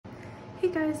Hey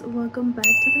guys, welcome back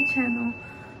to the channel.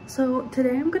 So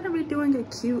today I'm gonna be doing a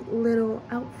cute little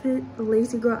outfit,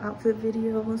 lazy girl outfit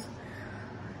videos.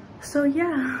 So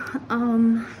yeah,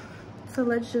 so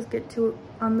let's just get to it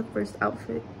on the first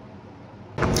outfit.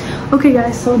 Okay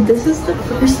guys, so this is the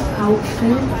first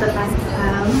outfit that I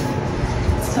have.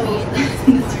 So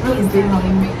it's really big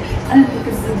on me. I don't think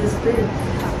it's this big.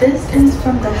 This is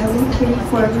from the Hello Kitty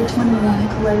Forever 21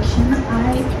 collection.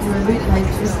 I really like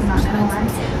this, not gonna lie.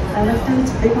 I like that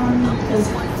it's big on me because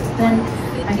then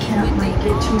I can't like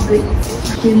get too big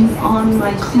skin on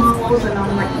my clothes and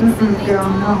I'm like, girl,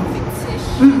 no.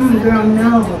 Girl,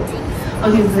 no.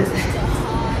 Okay, but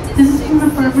this is from the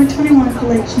Forever 21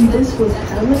 collection. This was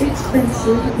hella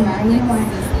expensive, not gonna lie.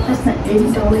 I spent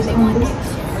 $80 on this,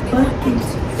 but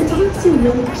it's honestly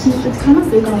really cute. It's kind of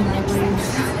big on my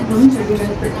waist. Let me show you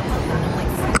guys.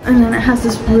 And then it has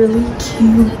this really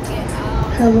cute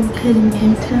Hello Kitty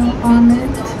detail on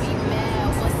it.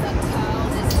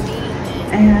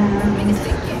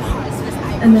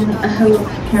 And then a hello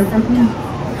here from me.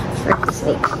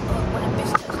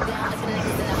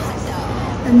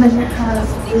 And then it has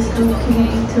this Hello Kitty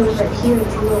detail right here.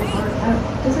 It's a little heart.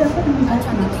 Does it have anything? I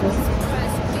don't know.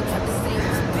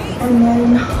 And then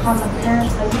on the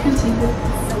pants, as you can see, but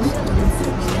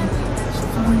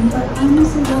I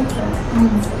honestly love that.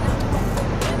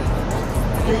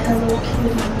 The Hello Kitty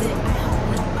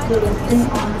little thing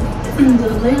on the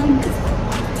leg.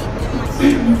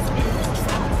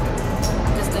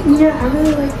 Yeah, I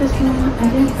really like this one. I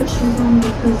didn't put shoes on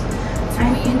because I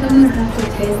think I'm gonna have to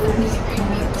tailor these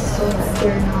pants so that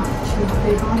they're not too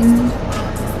big on me.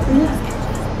 But yeah.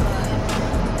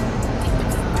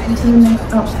 To the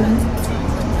next outfit.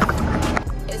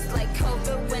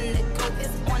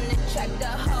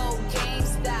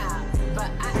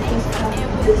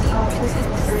 This outfit is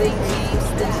very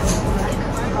basic. This is black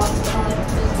crop top.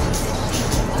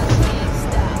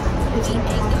 It's a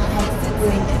crop top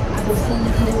with the same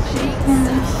Hello Kitty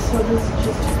pants. So this is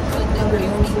just another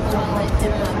lazy girl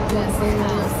outfit that I want to wear.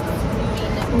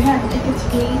 Yeah, I think it's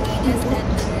really cute.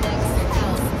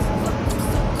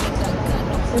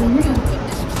 So yeah.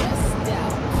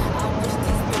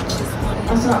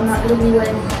 Also, I'm not going to be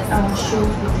wearing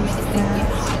shoes with these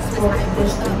pants for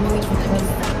this video because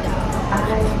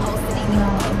I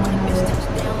know one of myself.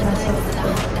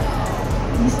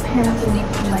 These pants are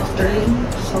like dirty,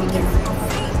 so yeah.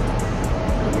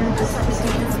 But yeah, this is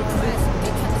it.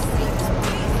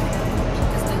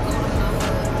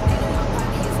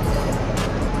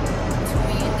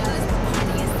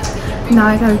 Now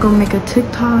I gotta go make a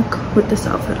TikTok with this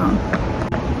outfit on.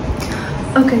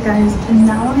 Okay guys, and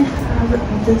now I have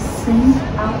the same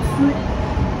outfit,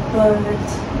 but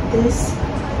this,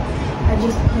 I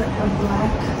just put a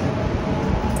black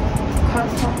crop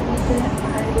top with it. I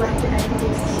like it, I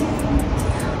think it's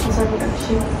cute. Also, I got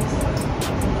shoes.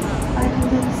 I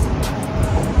like this.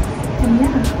 And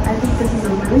yeah, I think this is a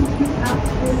really cute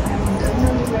outfit. I will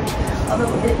definitely wear it,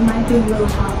 although it might be a little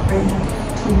hot right now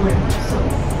to wear, so.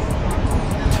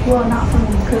 Well, not for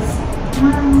me, because,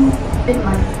 well, it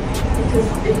might. Because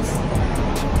it's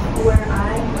where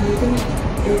I'm living,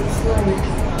 it's like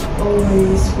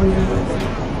always winter weather.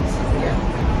 So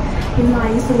yeah. Even though I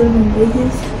used to live in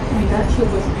Vegas and that shit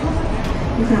was hot,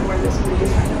 you couldn't wear this in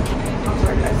Vegas right now. I'm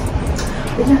sorry guys.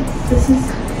 But yeah, this is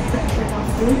the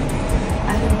outfit.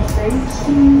 I think it's very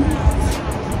cute.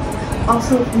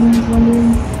 Also, if anyone's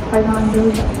wondering if I got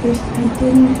really this, I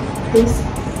didn't. This is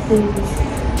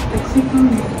a clip-on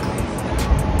look.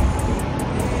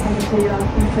 Put it off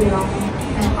and put it on,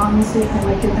 and honestly I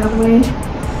like it that way.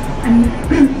 I mean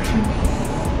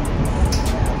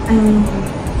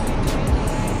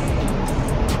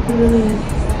it really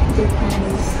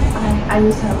depends. I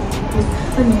used to have this.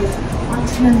 Anyways, on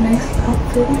to the next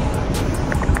outfit.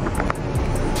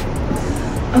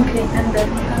 Okay, and then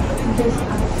we have this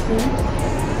outfit,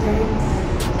 very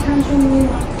casual,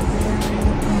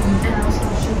 and I also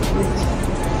shoot with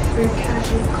very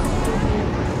casual,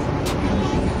 comfortable.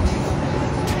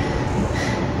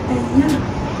 And yeah,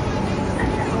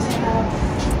 and I also have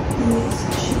these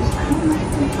shoes. I don't know if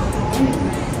they're called,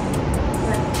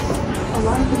 but a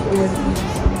lot of people wear them.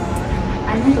 So I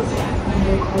know the black one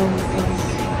they're called because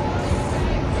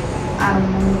I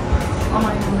don't know. All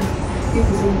I know is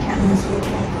people say you can't mess with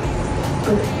them.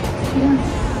 But yeah.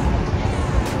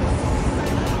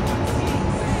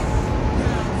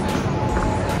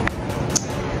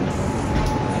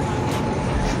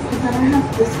 And then I have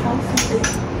this outfit.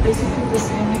 It's basically the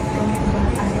same thing,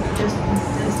 but I just put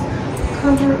this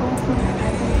cover over.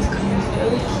 I think this cover is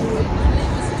really cute.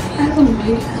 I have a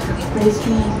weird lace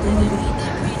thing. I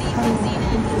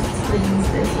think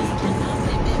this is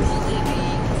cute.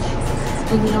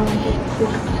 and you don't like it, you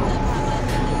have to buy it.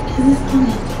 It is fun.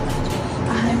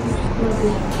 I love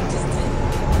it.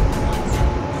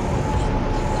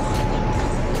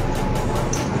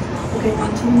 Okay, on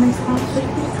to the next outfit.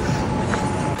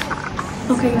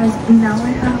 Okay guys, now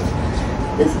I have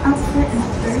this outfit and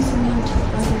it's very similar to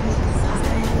others.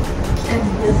 And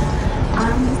this,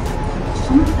 I'm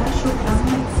not that short, I'm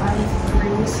like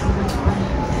 5'3", so that's why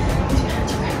these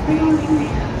pants are very on me.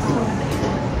 So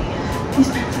these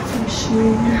pants are from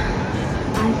Shein.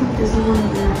 I think this is one of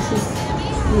the nicest,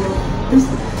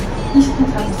 these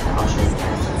pants have a style. I'll show you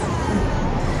guys.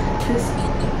 This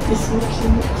is so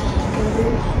cute together.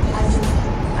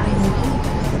 I love it.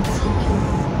 It's so cute.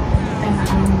 And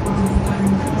I'm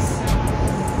wearing this.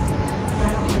 But I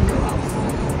don't really go out for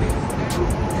it.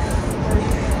 But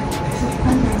this is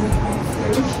another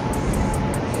outfit.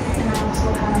 And I also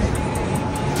have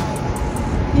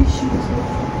these shoes.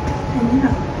 And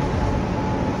yeah.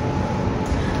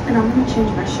 And I'm gonna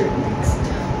change my shirt next.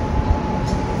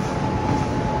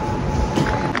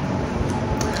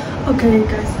 Okay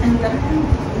guys, and then I have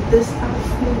this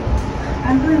outfit. I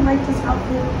really like this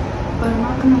outfit, but I'm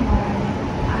not gonna lie.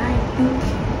 I think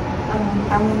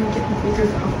I want to get the bigger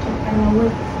crop top. I know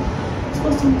it's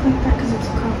supposed to look like that because it's a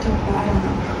crop top, but I don't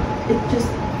know. It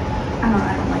just, I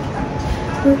don't like that.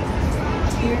 But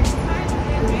here,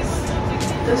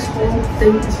 this whole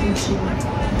thing is from Shein,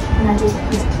 and I just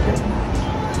put it together.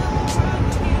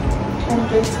 And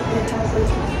this, it has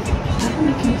like, I don't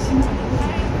know, can you see it?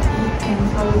 You can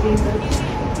probably, but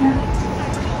yeah.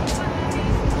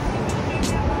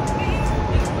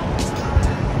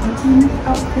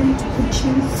 Outfit to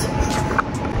choose.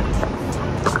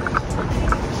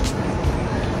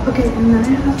 Okay, and then I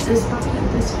have this outfit.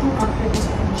 This whole outfit is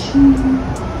from Shein.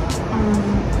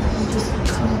 It's just a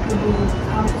comfortable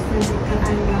outfit that I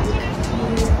like to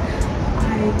wear. I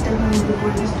definitely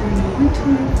wore this during the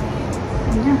winter,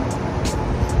 and yeah.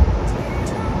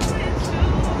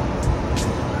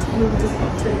 I love this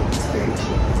outfit. It's very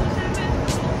cute.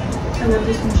 I love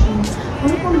this from Shein.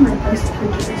 One of my best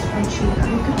purchases from Shein. I'm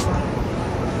not gonna lie.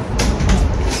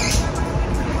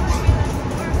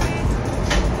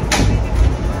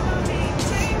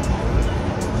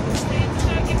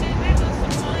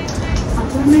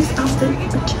 Next outfit,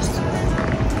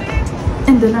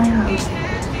 and then I have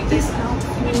this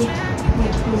outfit,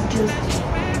 which is just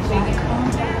black on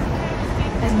black,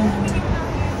 and then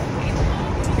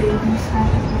baby fat.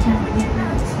 You can't read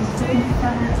that. It says baby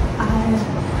fat.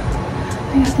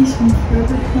 I got these from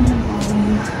Forever 21.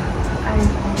 I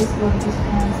always love these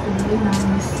pants. They're really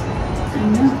nice. And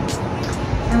yeah,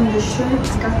 and the shirt, I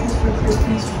got this for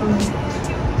Christmas from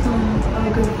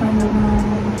a good friend of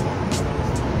mine.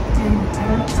 And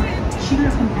she got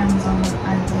it from Amazon,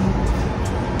 I believe.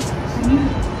 And yeah,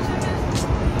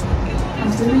 I'm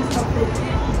the next outfit.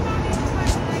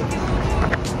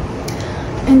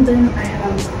 And then I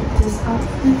have this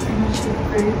outfit, and it's just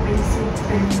very basic,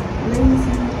 very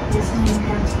lazy. This is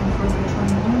pants from Forever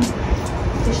 21.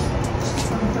 This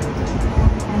from Forever 21,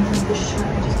 and then this shirt I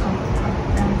just got from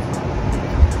Amazon.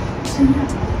 So yeah,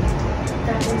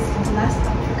 that is the last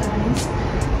outfit, guys.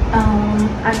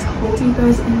 I hope you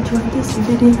guys enjoyed this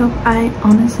video. I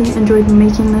honestly enjoyed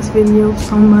making this video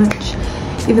so much,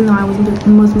 even though I was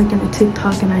making a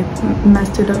TikTok and I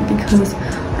messed it up because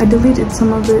I deleted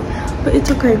some of it, but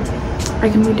it's okay, I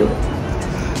can redo it.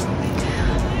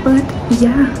 But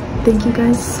yeah, thank you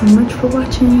guys so much for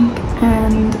watching,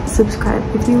 and subscribe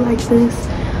if you like this,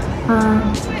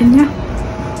 and yeah,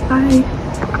 bye.